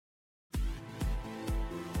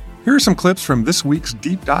Here are some clips from this week's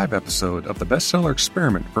deep dive episode of the Bestseller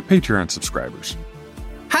Experiment for Patreon subscribers.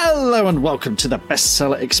 Hello and welcome to the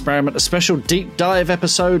Bestseller Experiment, a special deep dive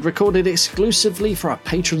episode recorded exclusively for our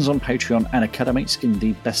patrons on Patreon and academies in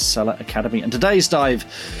the Bestseller Academy. And today's dive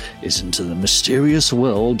is into the mysterious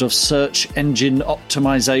world of search engine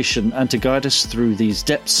optimization. And to guide us through these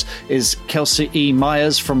depths is Kelsey E.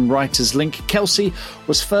 Myers from Writer's Link. Kelsey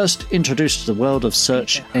was first introduced to the world of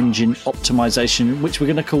search engine optimization, which we're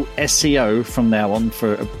going to call SEO from now on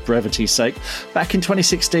for brevity's sake, back in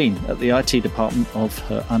 2016 at the IT department of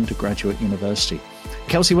her undergraduate university.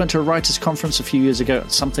 Kelsey went to a writers' conference a few years ago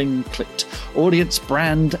and something clicked. Audience,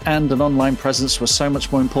 brand, and an online presence were so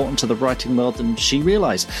much more important to the writing world than she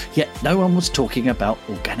realised. Yet no one was talking about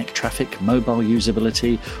organic traffic, mobile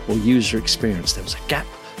usability, or user experience. There was a gap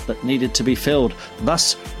that needed to be filled.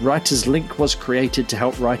 Thus, Writer's Link was created to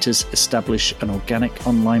help writers establish an organic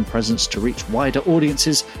online presence to reach wider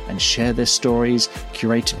audiences and share their stories,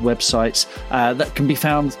 curated websites that can be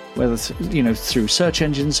found whether through search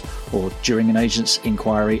engines or during an agent's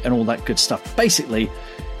inquiry and all that good stuff. Basically,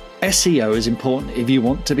 SEO is important if you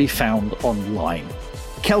want to be found online.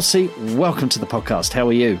 Kelsey, welcome to the podcast. How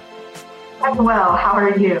are you? I'm well. How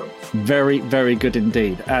are you? Very, very good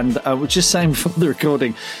indeed. And I was just saying before the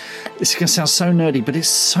recording, this is going to sound so nerdy, but it's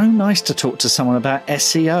so nice to talk to someone about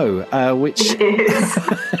SEO, which it is,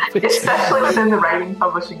 especially within the writing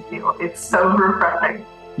publishing field. It's so refreshing.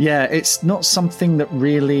 Yeah, it's not something that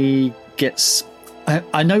really gets...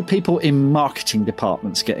 I know people in marketing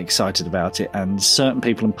departments get excited about it, and certain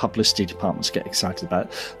people in publicity departments get excited about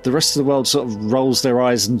it. The rest of the world sort of rolls their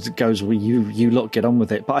eyes and goes, well, you lot get on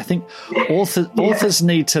with it. But I think authors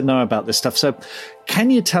need to know about this stuff. So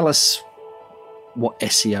can you tell us what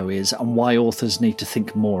SEO is and why authors need to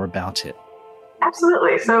think more about it?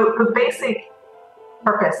 Absolutely. So the basic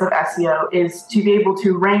purpose of SEO is to be able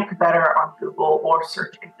to rank better on Google or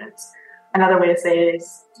search engines. Another way to say it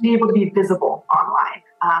is to be able to be visible online.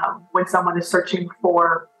 When someone is searching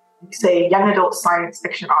for, say, young adult science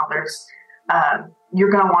fiction authors, you're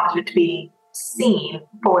going to want it to be seen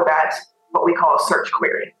for that, what we call a search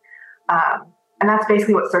query. And that's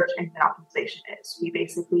basically what search engine optimization is.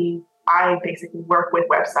 I basically work with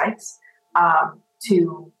websites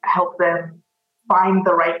to help them find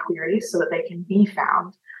the right queries so that they can be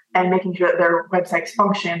found, and making sure that their websites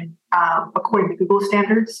function according to Google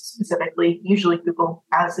standards, specifically, usually Google,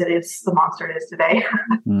 as it is the monster it is today.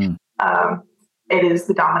 It is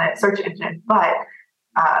the dominant search engine, but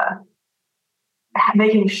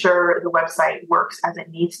making sure the website works as it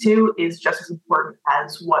needs to is just as important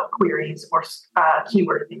as what queries or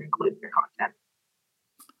keywords you include in your content.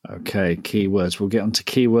 Okay, keywords. We'll get onto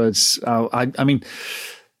keywords. I mean,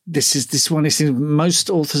 this one is most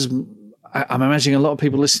authors... I'm imagining a lot of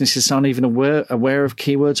people listening to this aren't even aware of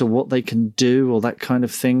keywords or what they can do or that kind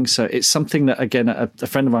of thing. So it's something that, again, a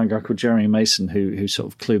friend of mine, a guy called Jeremy Mason, who sort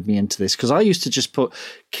of clued me into this, because I used to just put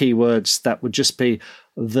keywords that would just be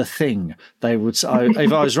the thing.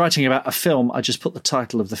 If I was writing about a film, I just put the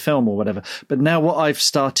title of the film or whatever. But now what I've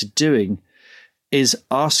started doing is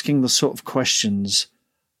asking the sort of questions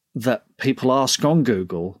that people ask on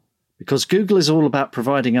Google, because Google is all about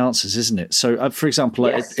providing answers, isn't it? So, for example,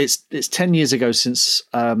 yes. It's 10 years ago since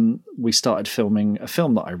we started filming a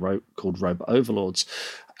film that I wrote called Robot Overlords,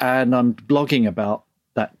 and I'm blogging about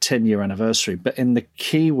that 10-year anniversary. But in the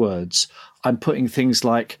keywords, I'm putting things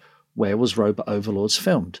like, where was Robot Overlords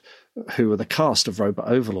filmed? Who are the cast of Robot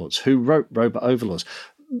Overlords? Who wrote Robot Overlords?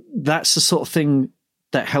 That's the sort of thing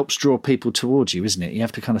that helps draw people towards you, isn't it? You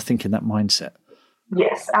have to kind of think in that mindset.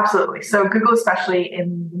 Yes, absolutely. So Google, especially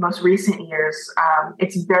in the most recent years,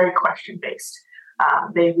 it's very question-based.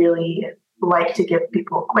 They really like to give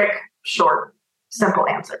people quick, short, simple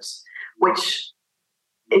answers, which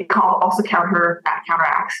it also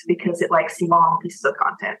counteracts because it likes long pieces of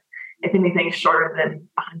content. If anything is shorter than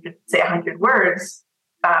 100 words,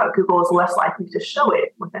 Google is less likely to show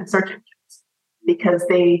it within search engines, because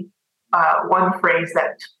one phrase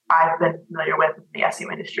that I've been familiar with in the SEO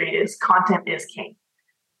industry is content is king.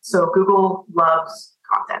 So Google loves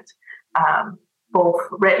content, both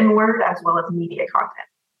written word as well as media content.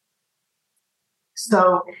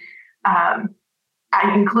 So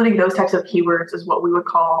including those types of keywords is what we would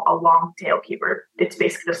call a long tail keyword. It's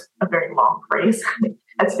basically just a very long phrase.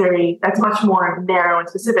 That's much more narrow and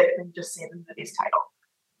specific than just say the movie's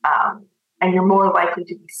title. And you're more likely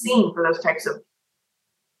to be seen for those types of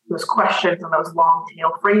those questions and those long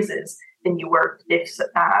tail phrases than you were if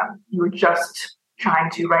you were just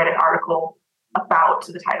trying to write an article about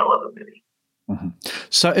the title of a movie. Mm-hmm.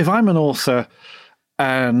 So if I'm an author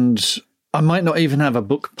and I might not even have a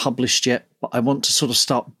book published yet, but I want to sort of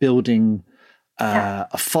start building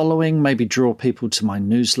a following, maybe draw people to my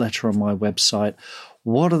newsletter on my website.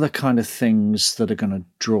 What are the kind of things that are going to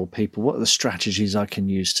draw people? What are the strategies I can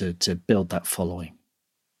use to build that following?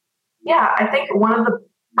 Yeah, I think one of the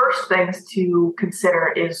first things to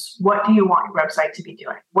consider is, what do you want your website to be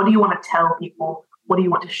doing? What do you want to tell people? What do you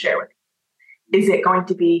want to share with them? Is it going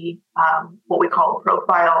to be what we call a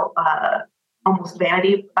profile, almost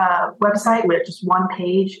vanity website with just one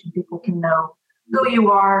page and people can know who you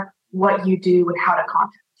are, what you do, and how to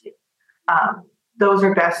contact you? Those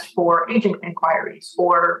are best for agent inquiries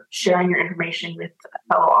or sharing your information with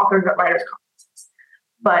fellow authors at writers' conferences.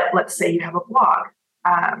 But let's say you have a blog,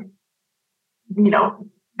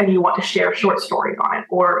 and you want to share short stories on it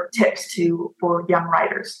or tips for young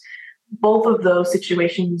writers. Both of those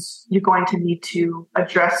situations, you're going to need to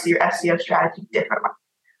address your SEO strategy differently,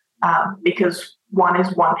 because one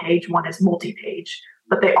is one page, one is multi-page,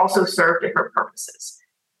 but they also serve different purposes.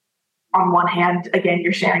 On one hand, again,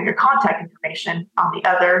 you're sharing your contact information. On the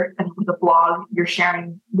other, and with the blog, you're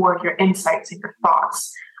sharing more of your insights and your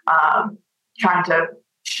thoughts, trying to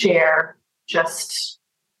share just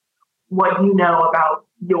what you know about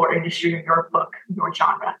your industry or your book, your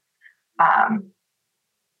genre.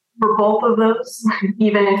 For both of those,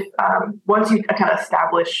 even if once you kind of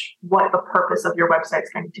establish what the purpose of your website is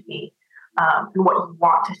going to be and what you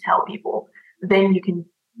want to tell people, then you can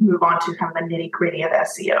move on to kind of the nitty-gritty of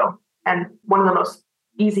SEO. And one of the most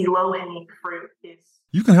easy, low-hanging fruit is...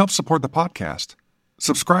 You can help support the podcast.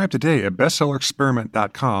 Subscribe today at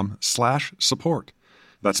bestsellerexperiment.com/support.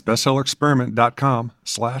 That's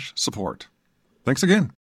bestsellerexperiment.com/support. Thanks again.